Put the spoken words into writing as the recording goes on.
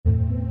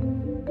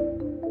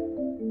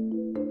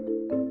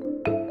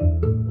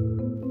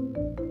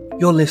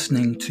You're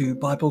listening to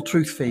Bible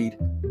Truth Feed,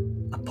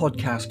 a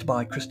podcast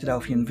by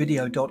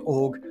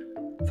Christadelphianvideo.org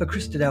for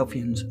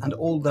Christadelphians and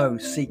all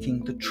those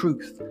seeking the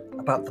truth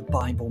about the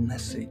Bible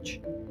message.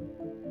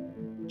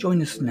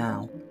 Join us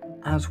now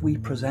as we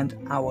present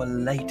our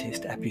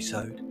latest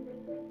episode.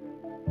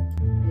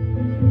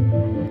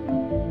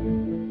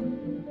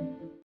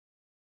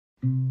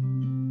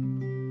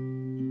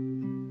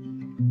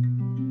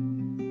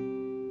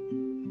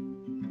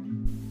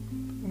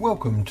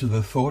 Welcome to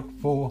the Thought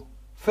for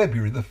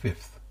February the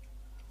 5th.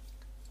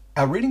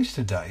 Our readings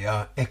today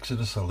are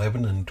Exodus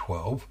 11 and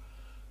 12,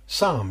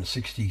 Psalm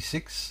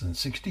 66 and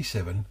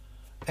 67,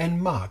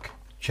 and Mark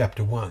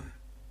chapter 1.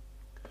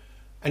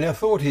 And our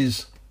thought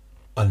is,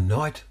 a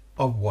night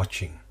of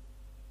watching.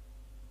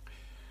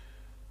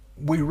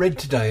 We read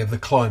today of the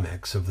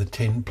climax of the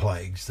 10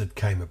 plagues that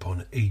came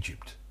upon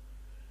Egypt.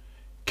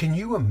 Can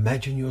you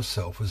imagine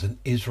yourself as an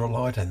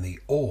Israelite and the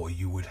awe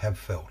you would have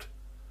felt?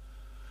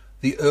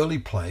 The early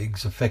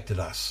plagues affected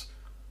us,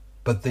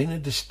 but then a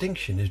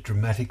distinction is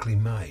dramatically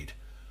made.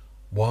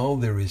 While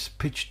there is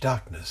pitch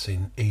darkness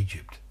in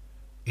Egypt,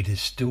 it is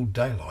still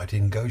daylight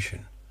in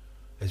Goshen,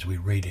 as we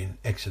read in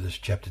Exodus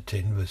chapter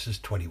 10 verses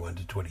 21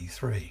 to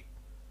 23.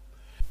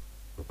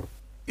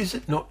 Is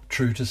it not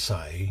true to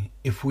say,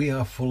 if we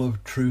are full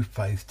of true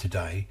faith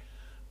today,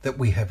 that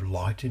we have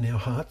light in our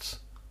hearts,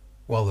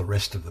 while the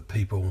rest of the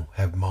people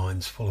have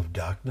minds full of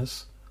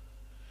darkness?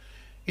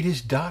 It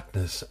is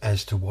darkness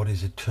as to what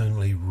is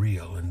eternally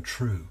real and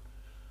true.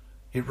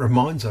 It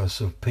reminds us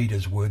of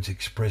Peter's words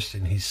expressed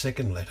in his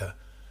second letter.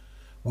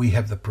 We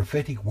have the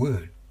prophetic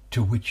word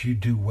to which you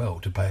do well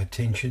to pay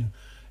attention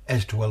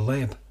as to a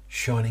lamp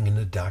shining in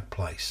a dark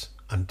place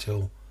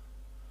until...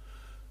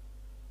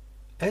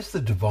 As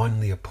the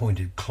divinely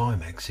appointed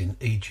climax in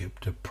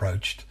Egypt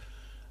approached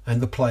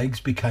and the plagues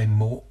became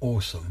more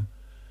awesome,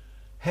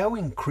 how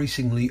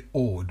increasingly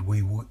awed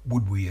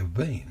would we have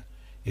been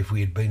if we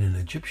had been an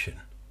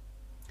Egyptian?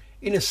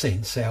 In a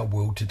sense, our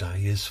world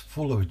today is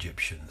full of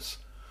Egyptians.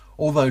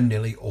 Although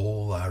nearly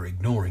all are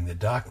ignoring the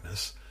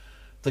darkness,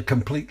 the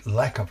complete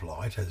lack of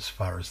light as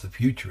far as the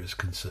future is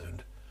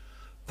concerned,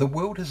 the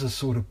world has a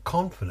sort of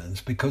confidence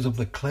because of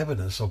the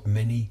cleverness of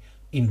many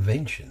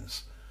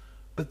inventions,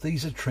 but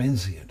these are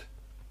transient.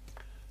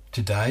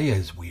 Today,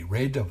 as we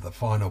read of the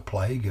final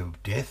plague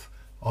of death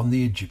on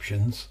the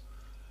Egyptians,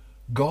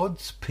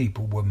 God's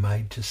people were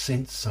made to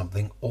sense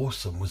something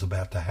awesome was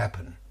about to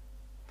happen.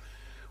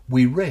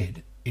 We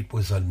read it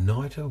was a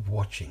night of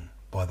watching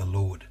by the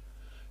Lord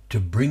to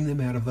bring them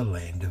out of the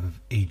land of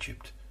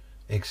Egypt,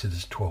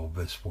 Exodus 12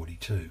 verse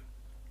 42.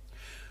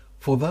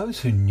 For those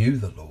who knew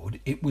the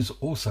Lord, it was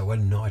also a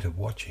night of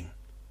watching.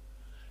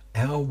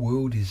 Our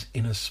world is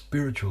in a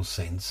spiritual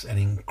sense an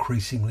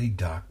increasingly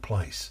dark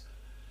place.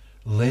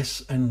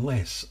 Less and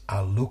less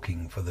are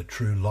looking for the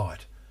true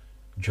light,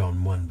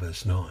 John 1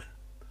 verse 9.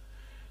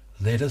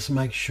 Let us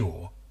make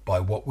sure by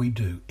what we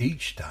do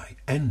each day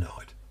and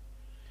night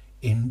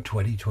in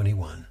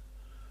 2021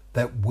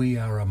 that we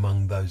are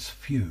among those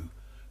few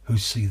who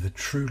see the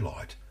true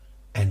light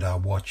and are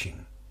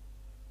watching.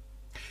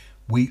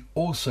 We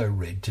also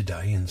read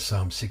today in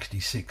Psalm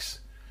 66,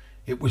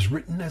 it was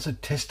written as a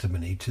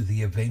testimony to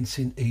the events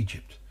in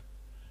Egypt.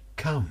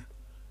 Come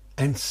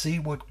and see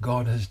what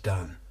God has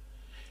done.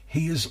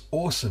 He is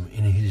awesome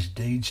in his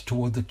deeds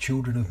toward the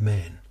children of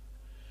man.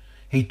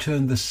 He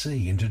turned the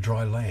sea into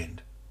dry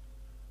land.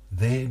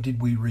 There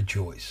did we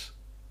rejoice.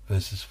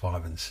 Verses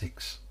 5 and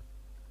 6.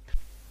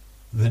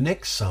 The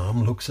next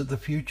psalm looks at the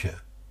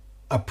future,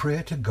 a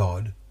prayer to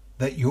God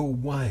that your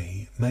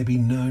way may be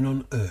known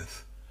on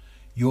earth,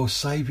 your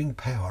saving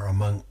power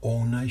among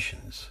all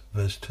nations.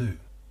 Verse 2.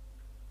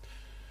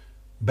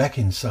 Back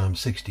in Psalm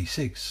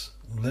 66,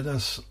 let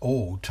us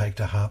all take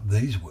to heart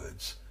these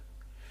words.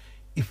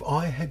 If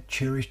I had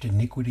cherished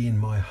iniquity in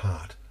my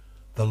heart,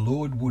 the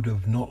Lord would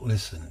have not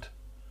listened.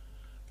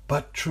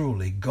 But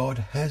truly God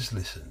has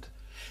listened.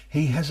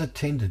 He has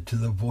attended to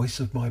the voice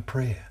of my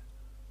prayer.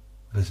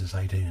 Verses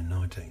 18 and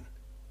 19.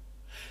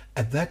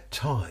 At that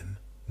time,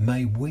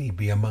 may we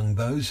be among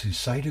those who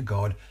say to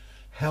God,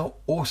 how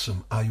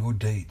awesome are your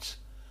deeds!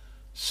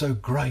 So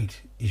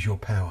great is your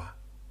power.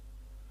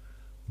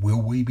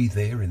 Will we be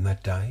there in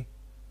that day?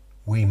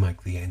 We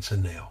make the answer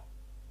now.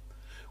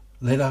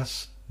 Let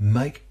us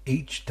make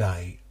each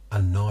day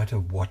a night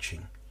of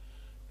watching,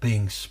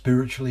 being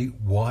spiritually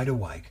wide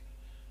awake,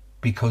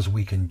 because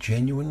we can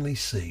genuinely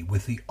see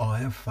with the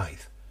eye of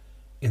faith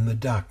in the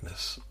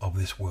darkness of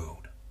this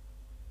world.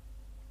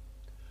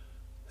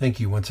 Thank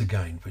you once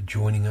again for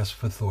joining us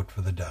for Thought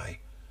for the Day,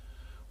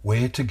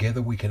 where together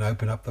we can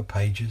open up the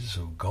pages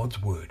of God's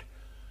Word,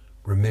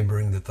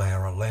 remembering that they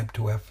are a lamp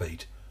to our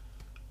feet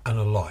and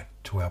a light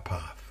to our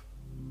path.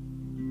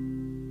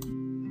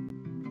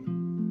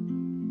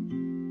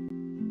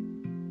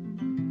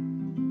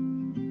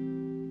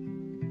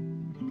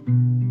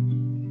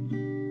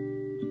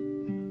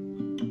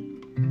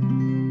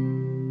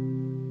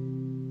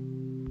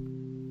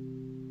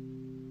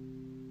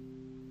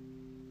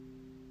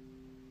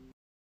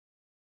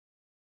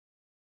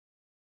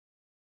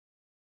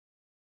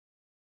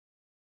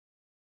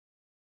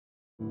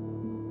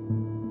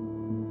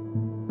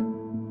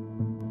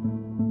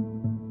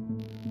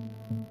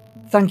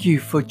 Thank you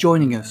for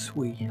joining us.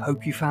 We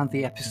hope you found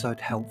the episode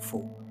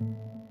helpful.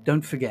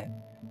 Don't forget,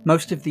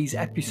 most of these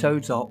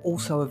episodes are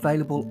also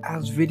available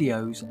as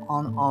videos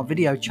on our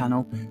video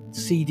channel,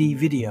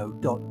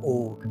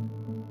 cdvideo.org.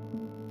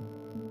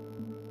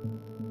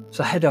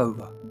 So head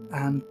over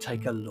and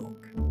take a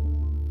look.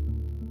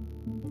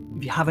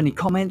 If you have any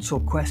comments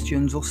or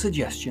questions or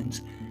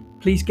suggestions,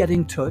 please get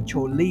in touch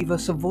or leave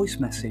us a voice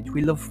message.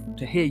 We love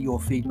to hear your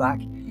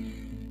feedback.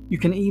 You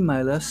can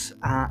email us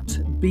at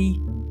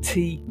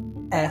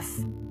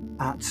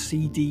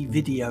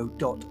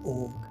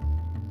btf@cdvideo.org.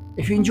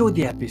 If you enjoyed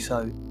the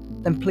episode,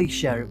 then please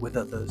share it with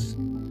others.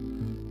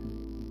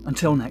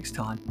 Until next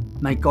time,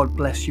 may God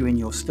bless you in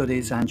your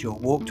studies and your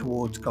walk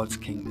towards God's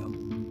kingdom.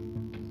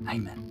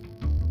 Amen.